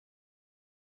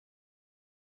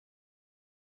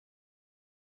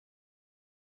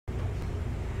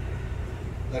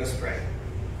Let us pray.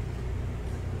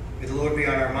 May the Lord be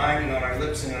on our mind and on our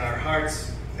lips and in our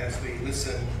hearts as we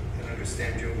listen and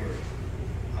understand your word.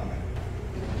 Amen.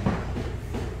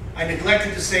 I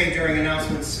neglected to say during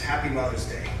announcements, Happy Mother's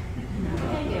Day.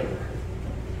 Thank you.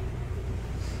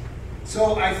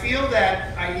 So I feel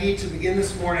that I need to begin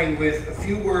this morning with a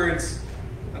few words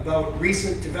about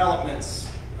recent developments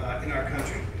in our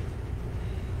country.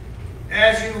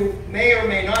 As you may or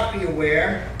may not be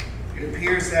aware, it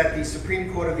appears that the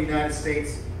Supreme Court of the United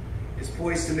States is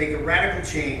poised to make a radical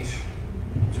change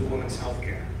to women's health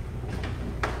care.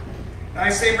 Now, I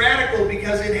say radical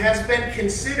because it has been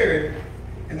considered,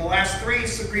 and the last 3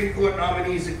 Supreme Court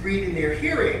nominees agreed in their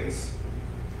hearings,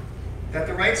 that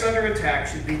the rights under attack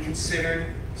should be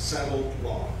considered settled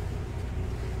law.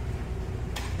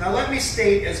 Now let me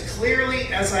state as clearly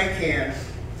as I can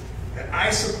that I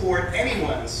support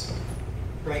anyone's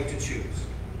right to choose.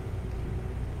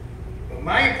 But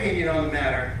my opinion on the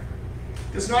matter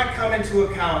does not come into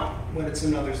account when it's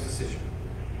another's decision.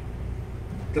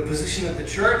 The position of the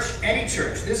church, any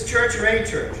church, this church or any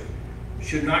church,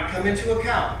 should not come into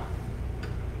account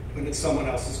when it's someone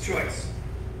else's choice.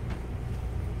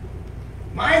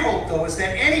 My hope, though, is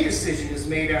that any decision is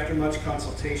made after much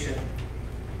consultation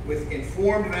with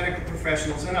informed medical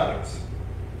professionals and others,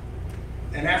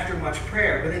 and after much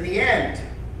prayer. But in the end,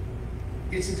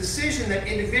 it's a decision that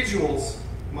individuals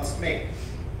must make.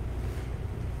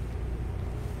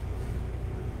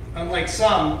 Unlike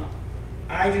some,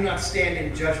 I do not stand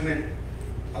in judgment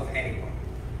of anyone.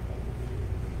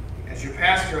 As your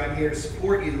pastor, I'm here to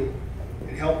support you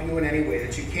and help you in any way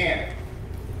that you can.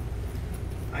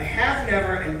 I have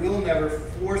never and will never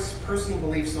force personal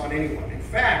beliefs on anyone. In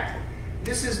fact,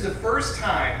 this is the first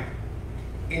time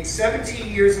in 17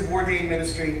 years of ordained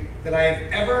ministry that I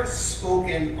have ever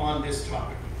spoken on this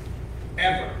topic.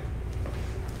 Ever.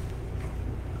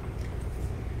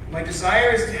 My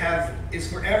desire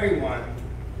is for everyone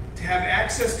to have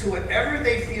access to whatever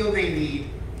they feel they need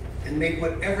and make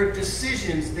whatever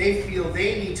decisions they feel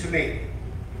they need to make.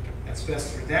 That's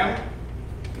best for them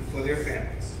and for their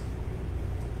families.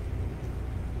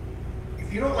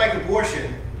 If you don't like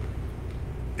abortion,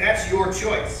 that's your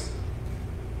choice.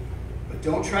 But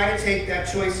don't try to take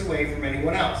that choice away from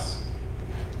anyone else.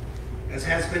 As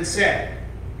has been said,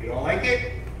 you don't like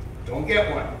it, don't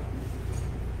get one.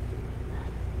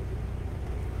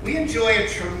 We enjoy a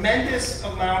tremendous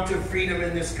amount of freedom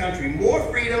in this country, more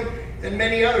freedom than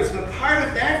many others, but part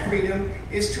of that freedom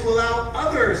is to allow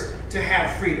others to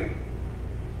have freedom.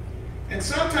 And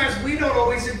sometimes we don't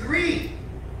always agree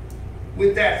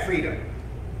with that freedom.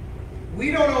 We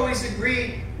don't always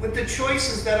agree with the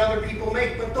choices that other people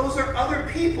make, but those are other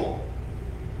people,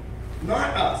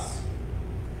 not us.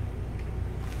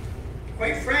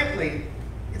 Quite frankly,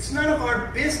 it's none of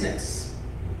our business.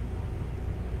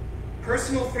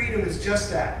 Personal freedom is just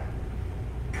that,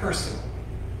 personal.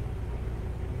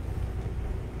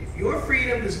 If your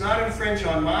freedom does not infringe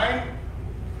on mine,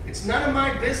 it's none of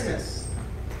my business.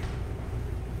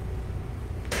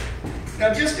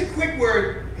 Now, just a quick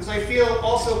word, because I feel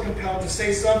also compelled to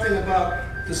say something about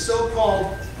the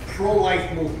so-called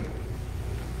pro-life movement.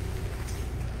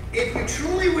 If you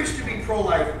truly wish to be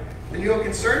pro-life, then your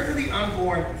concern for the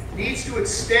unborn needs to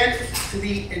extend to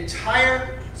the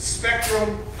entire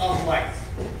spectrum of life.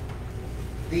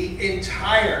 The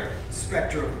entire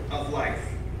spectrum of life.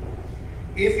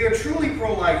 If you're truly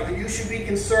pro-life, then you should be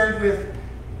concerned with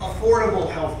affordable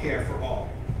health care for all.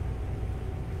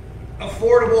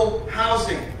 Affordable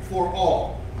housing for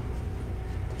all.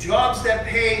 Jobs that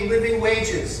pay living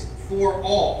wages for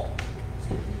all.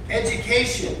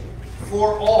 Education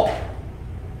for all.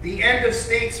 The end of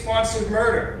state-sponsored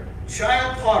murder,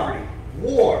 child poverty,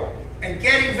 war, and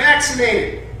getting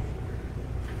vaccinated.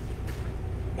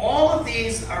 All of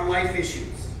these are life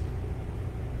issues.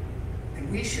 And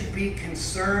we should be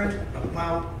concerned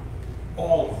about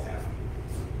all of them.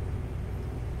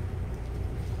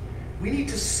 We need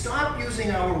to stop using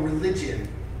our religion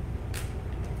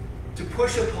to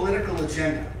push a political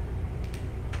agenda.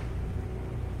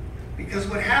 Because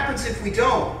what happens if we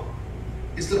don't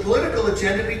is the political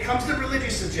agenda becomes the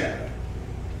religious agenda.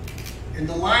 And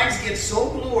the lines get so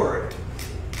blurred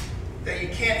that you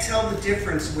can't tell the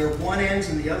difference where one ends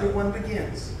and the other one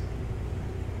begins.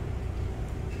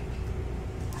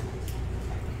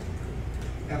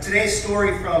 Now, today's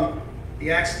story from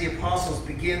the Acts of the Apostles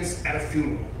begins at a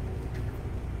funeral.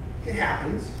 It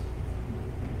happens.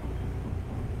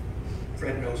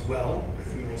 Fred knows well that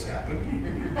funerals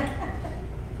happen.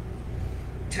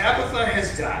 Tabitha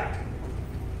has died,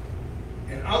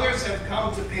 and others have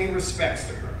come to pay respects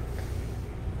to her.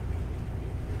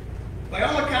 By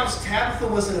all accounts, Tabitha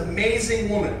was an amazing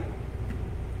woman.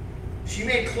 She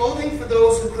made clothing for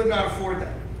those who could not afford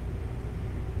them.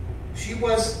 She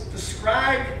was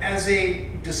described as a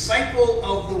disciple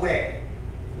of the way.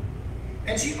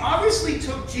 And she obviously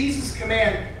took Jesus'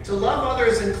 command to love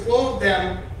others and clothe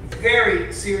them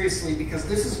very seriously, because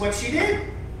this is what she did.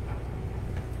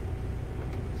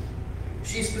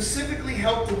 She specifically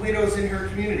helped the widows in her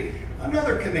community.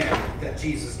 Another command that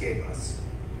Jesus gave us.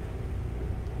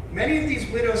 Many of these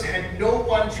widows had no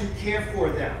one to care for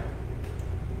them.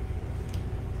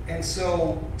 And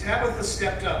so Tabitha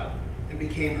stepped up and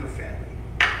became her family.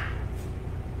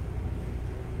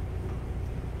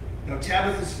 Now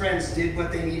Tabitha's friends did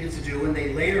what they needed to do, and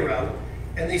they laid her out,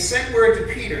 and they sent word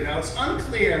to Peter. Now it's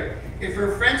unclear if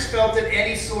her friends felt that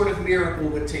any sort of miracle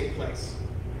would take place.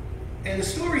 And the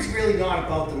story's really not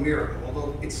about the miracle,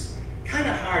 although it's kind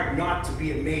of hard not to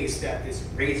be amazed at this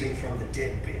raising from the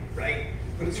dead bit, right?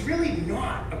 But it's really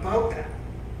not about that.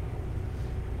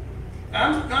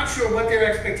 I'm not sure what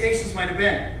their expectations might have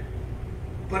been.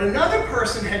 But another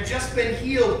person had just been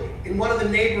healed in one of the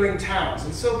neighboring towns.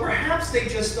 And so perhaps they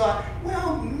just thought,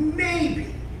 well,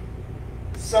 maybe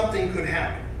something could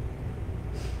happen.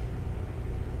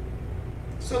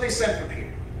 So they sent for Peter.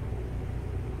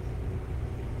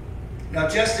 Now,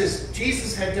 just as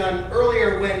Jesus had done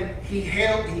earlier when he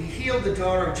healed the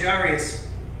daughter of Jairus,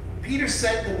 Peter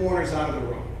sent the mourners out of the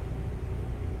room.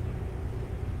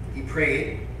 He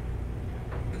prayed.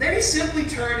 But then he simply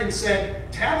turned and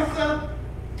said, Tabitha,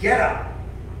 get up.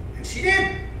 And she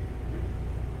did.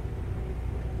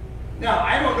 Now,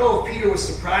 I don't know if Peter was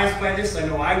surprised by this. I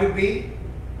know I would be.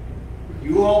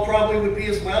 You all probably would be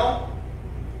as well.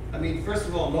 I mean, first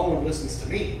of all, no one listens to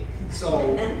me.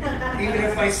 So even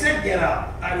if I said get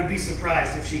up, I would be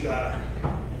surprised if she got up.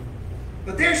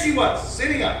 But there she was,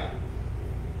 sitting up.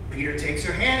 Peter takes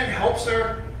her hand and helps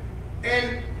her,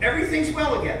 and everything's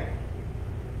well again.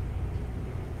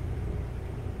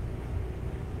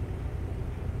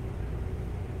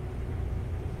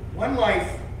 One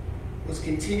life was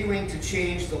continuing to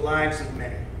change the lives of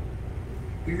many.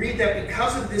 We read that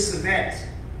because of this event,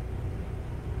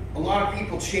 a lot of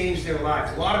people changed their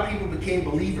lives. A lot of people became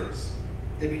believers.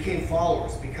 They became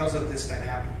followers because of this that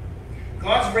happened.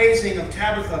 God's raising of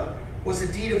Tabitha was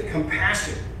a deed of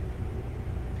compassion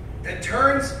that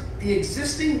turns the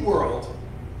existing world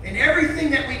and everything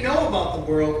that we know about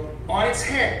the world on its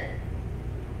head.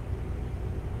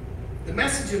 The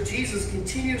message of Jesus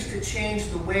continues to change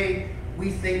the way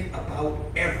we think about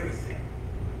everything,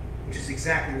 which is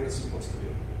exactly what it's supposed to do.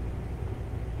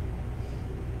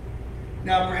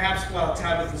 Now, perhaps while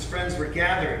Tabitha's friends were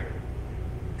gathered,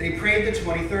 they prayed the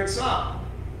 23rd Psalm.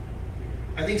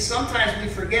 I think sometimes we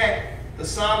forget the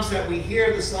Psalms that we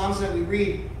hear, the Psalms that we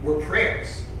read, were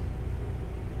prayers.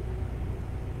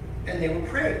 And they were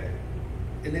prayed.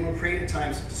 And they were prayed in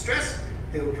times of distress.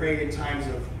 They were prayed in times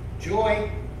of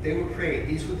joy. They were prayed.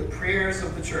 These were the prayers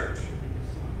of the church.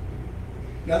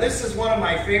 Now, this is one of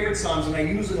my favorite Psalms, and I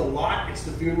use it a lot. It's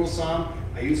the funeral Psalm.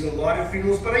 I use it a lot at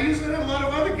funerals, but I use it at a lot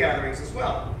of other gatherings as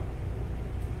well.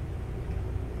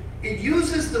 It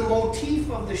uses the motif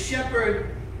of the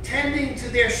shepherd tending to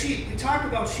their sheep. We talk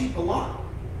about sheep a lot.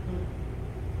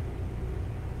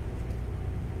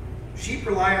 Sheep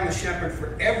rely on the shepherd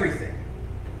for everything.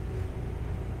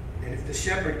 And if the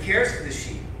shepherd cares for the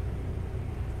sheep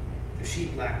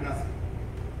lack nothing.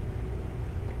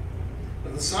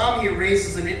 But the psalm here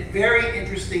raises a very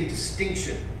interesting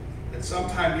distinction that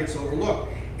sometimes gets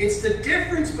overlooked. It's the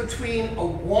difference between a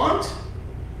want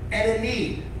and a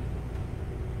need.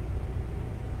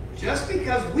 Just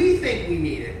because we think we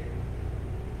need it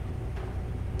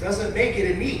doesn't make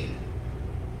it a need.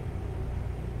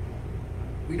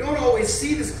 We don't always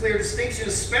see this clear distinction,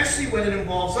 especially when it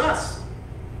involves us.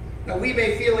 Now, we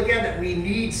may feel again that we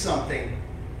need something,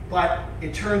 but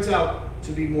it turns out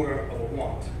to be more of a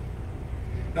want.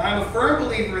 Now, I'm a firm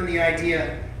believer in the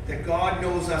idea that God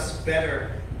knows us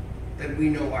better than we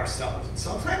know ourselves. And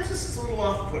sometimes this is a little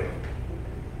off-putting.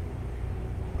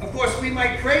 Of course, we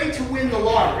might pray to win the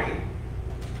lottery,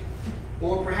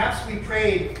 or perhaps we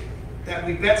prayed that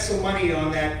we bet some money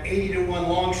on that 80-1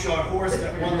 long shot horse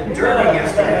that won the Derby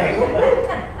yesterday.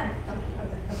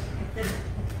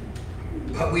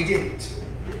 But we didn't.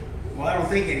 Well, I don't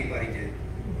think anybody did.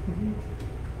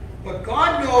 But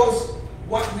God knows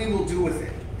what we will do with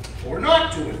it, or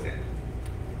not do with it.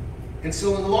 And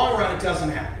so in the long run, it doesn't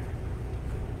happen.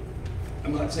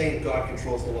 I'm not saying God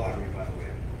controls the lottery, by the way.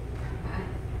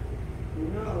 Who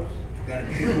knows? If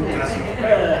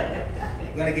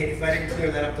I didn't clear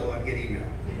that up, though, I'd get email.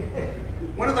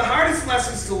 One of the hardest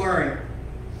lessons to learn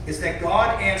is that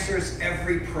God answers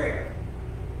every prayer.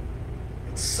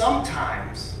 But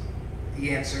sometimes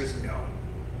the answer is no.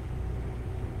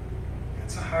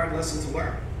 That's a hard lesson to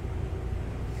learn.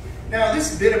 Now,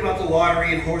 this bit about the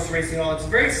lottery and horse racing and all, it's a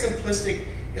very simplistic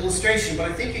illustration,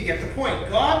 but I think you get the point.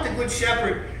 God, the Good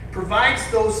Shepherd, provides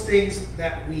those things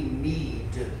that we need.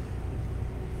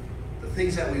 The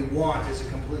things that we want is a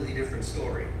completely different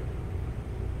story.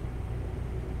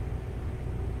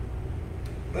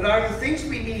 But are the things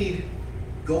we need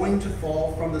going to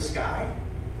fall from the sky?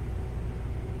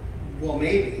 Well,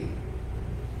 maybe.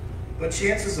 But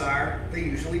chances are they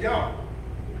usually don't.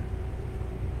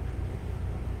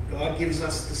 God gives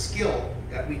us the skill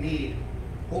that we need,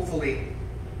 hopefully,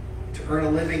 to earn a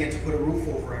living and to put a roof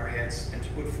over our heads and to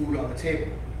put food on the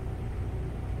table.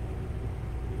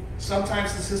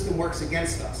 Sometimes the system works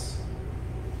against us.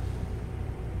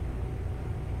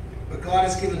 But God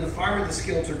has given the farmer the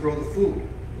skill to grow the food,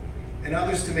 and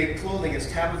others to make clothing,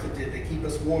 as Tabitha did, that keep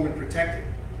us warm and protected.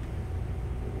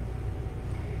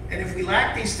 And if we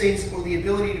lack these things or the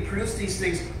ability to produce these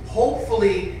things,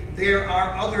 hopefully there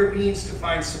are other means to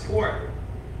find support.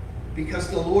 Because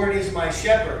the Lord is my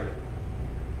shepherd,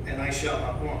 and I shall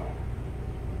not want.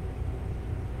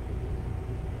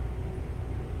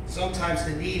 Sometimes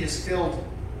the need is filled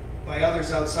by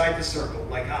others outside the circle,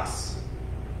 like us,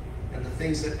 and the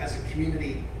things that as a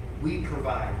community we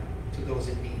provide to those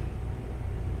in need.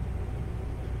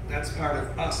 That's part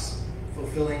of us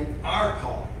fulfilling our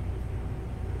calling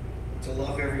to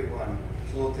love everyone,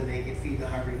 clothe the naked, feed the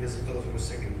hungry, visit those who are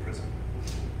sick in prison.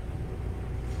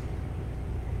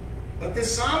 But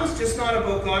this psalm is just not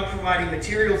about God providing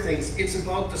material things. It's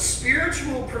about the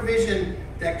spiritual provision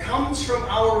that comes from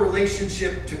our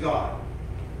relationship to God.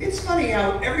 It's funny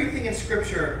how everything in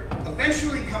Scripture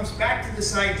eventually comes back to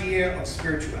this idea of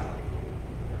spirituality.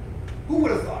 Who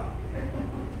would have thought?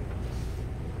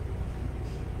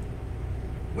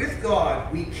 With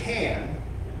God, we can,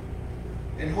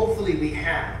 and hopefully we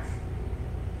have,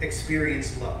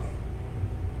 experienced love.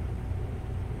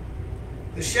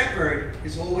 The shepherd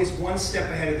is always one step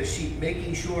ahead of the sheep,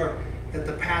 making sure that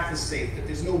the path is safe, that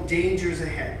there's no dangers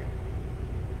ahead.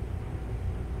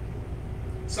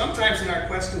 Sometimes in our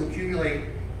quest to accumulate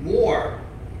more,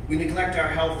 we neglect our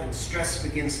health and stress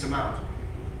begins to mount.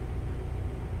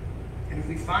 And if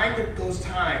we find that those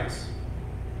times,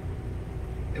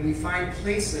 and we find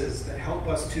places that help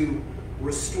us to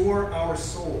restore our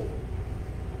soul,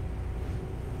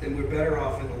 then we're better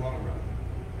off in the long run.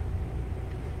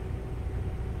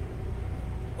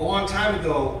 A long time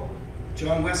ago,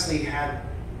 John Wesley had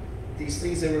these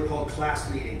things that were called class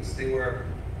meetings. They were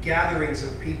gatherings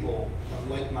of people of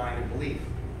like-minded belief.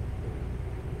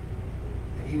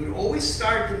 And he would always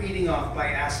start the meeting off by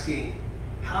asking,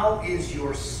 how is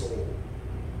your soul?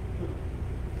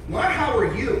 Not how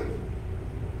are you,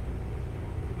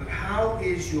 but how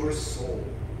is your soul?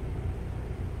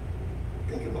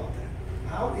 Think about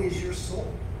that. How is your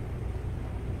soul?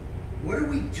 What are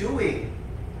we doing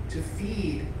to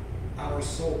feed our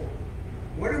soul?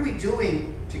 What are we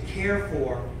doing to care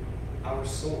for our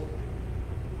soul?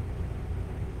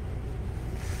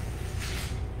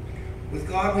 With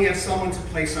God, we have someone to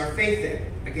place our faith in.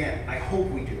 Again, I hope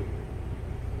we do.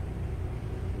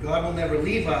 God will never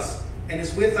leave us and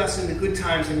is with us in the good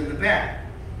times and in the bad.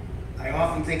 I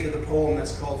often think of the poem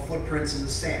that's called Footprints in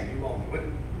the Sand. You all know it.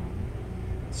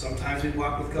 Sometimes we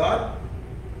walk with God.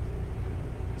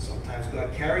 Sometimes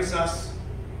God carries us.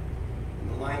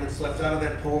 And the line that's left out of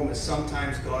that poem is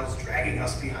sometimes God's dragging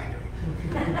us behind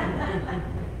him.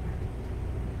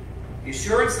 The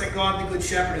assurance that God, the Good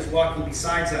Shepherd, is walking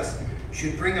beside us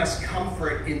should bring us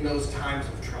comfort in those times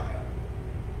of trial.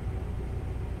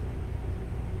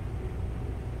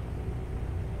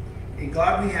 In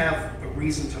God we have a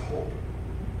reason to hope.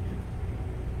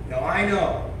 Now I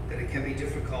know that it can be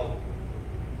difficult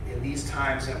in these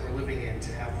times that we're living in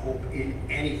to have hope in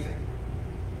anything.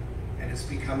 And it's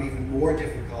become even more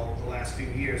difficult the last few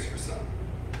years for some.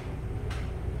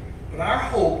 But our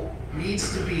hope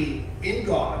needs to be in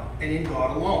God and in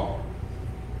God alone.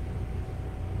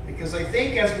 Because I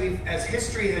think as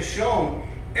history has shown,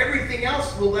 everything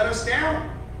else will let us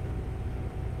down.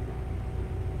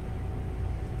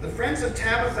 The friends of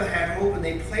Tabitha had hope, and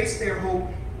they placed their hope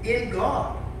in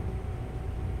God.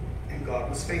 And God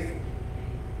was faithful.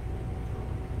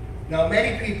 Now,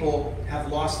 many people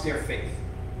have lost their faith.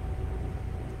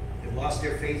 They've lost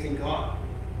their faith in God.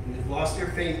 And they've lost their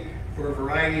faith for a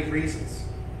variety of reasons.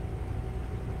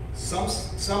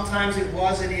 Sometimes it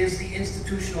was and is the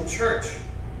institutional church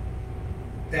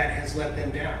that has let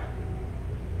them down.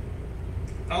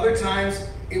 Other times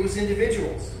it was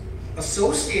individuals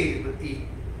associated with the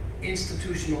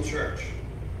institutional church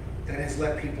that has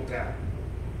let people down.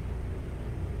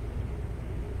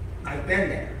 I've been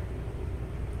there.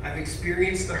 I've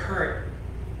experienced the hurt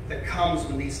that comes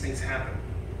when these things happen.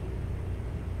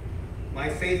 My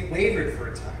faith wavered for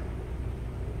a time.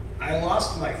 I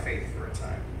lost my faith for a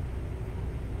time.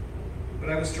 But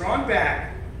I was drawn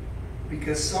back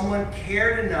because someone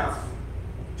cared enough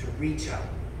to reach out.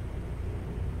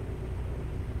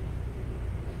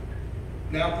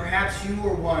 Now, perhaps you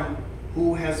are one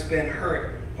who has been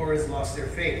hurt or has lost their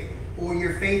faith, or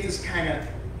your faith is kind of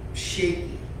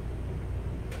shaky.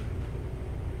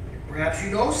 Perhaps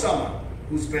you know someone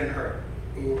who's been hurt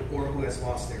or who has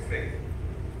lost their faith.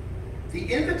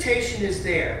 The invitation is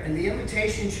there, and the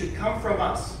invitation should come from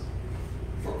us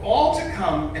for all to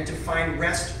come and to find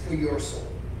rest for your soul.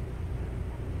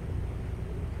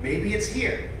 Maybe it's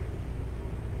here.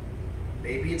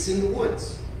 Maybe it's in the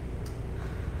woods.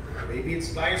 Maybe it's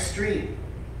by a stream,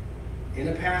 in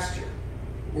a pasture.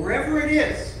 Wherever it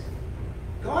is,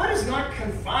 God is not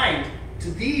confined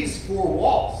to these four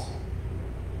walls.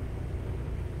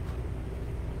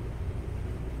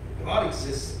 God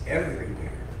exists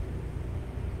everywhere.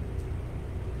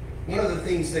 One of the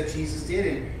things that Jesus did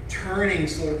in turning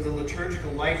sort of the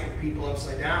liturgical life of people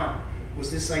upside down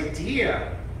was this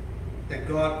idea that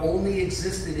God only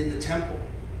existed in the temple.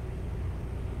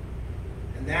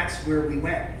 And that's where we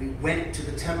went. We went to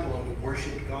the temple and we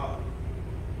worshiped God.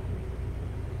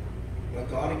 But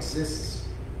God exists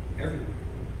everywhere.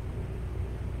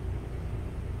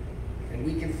 And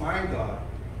we can find God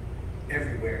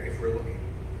everywhere if we're looking.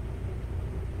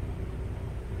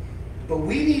 But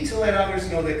we need to let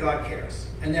others know that God cares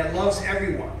and that loves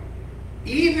everyone,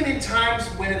 even in times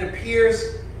when it appears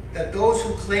that those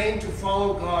who claim to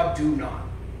follow God do not.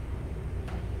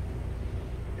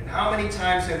 And how many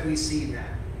times have we seen that?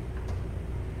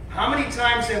 How many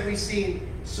times have we seen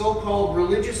so-called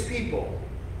religious people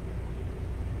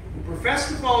who profess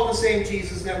to follow the same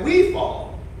Jesus that we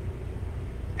follow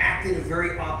act in a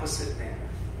very opposite manner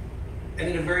and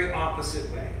in a very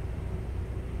opposite way?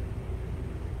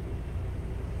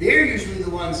 They're usually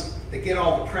the ones that get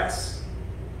all the press.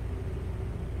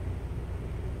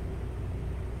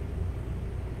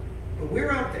 But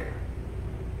we're out there.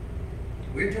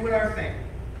 We're doing our thing.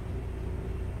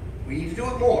 We need to do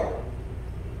it more.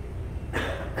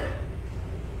 But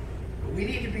we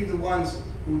need to be the ones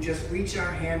who just reach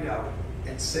our hand out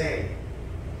and say,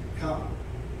 come,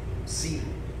 see,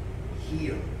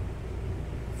 heal,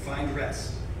 find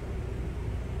rest.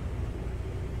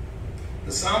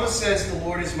 The psalmist says, the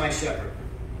Lord is my shepherd.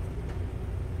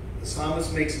 The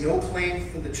psalmist makes no claim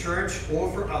for the church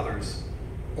or for others,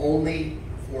 only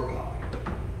for God.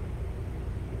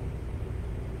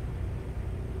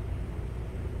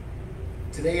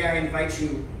 Today I invite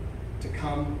you to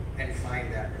come and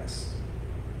find that rest.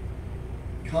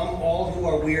 Come all who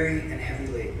are weary and heavy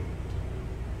laden.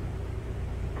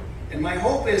 And my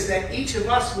hope is that each of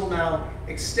us will now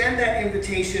extend that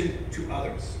invitation to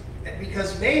others. And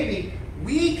because maybe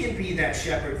we can be that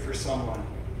shepherd for someone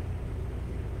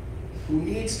who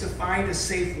needs to find a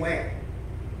safe way,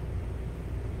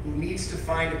 who needs to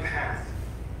find a path,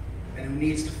 and who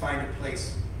needs to find a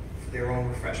place for their own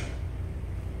refreshment.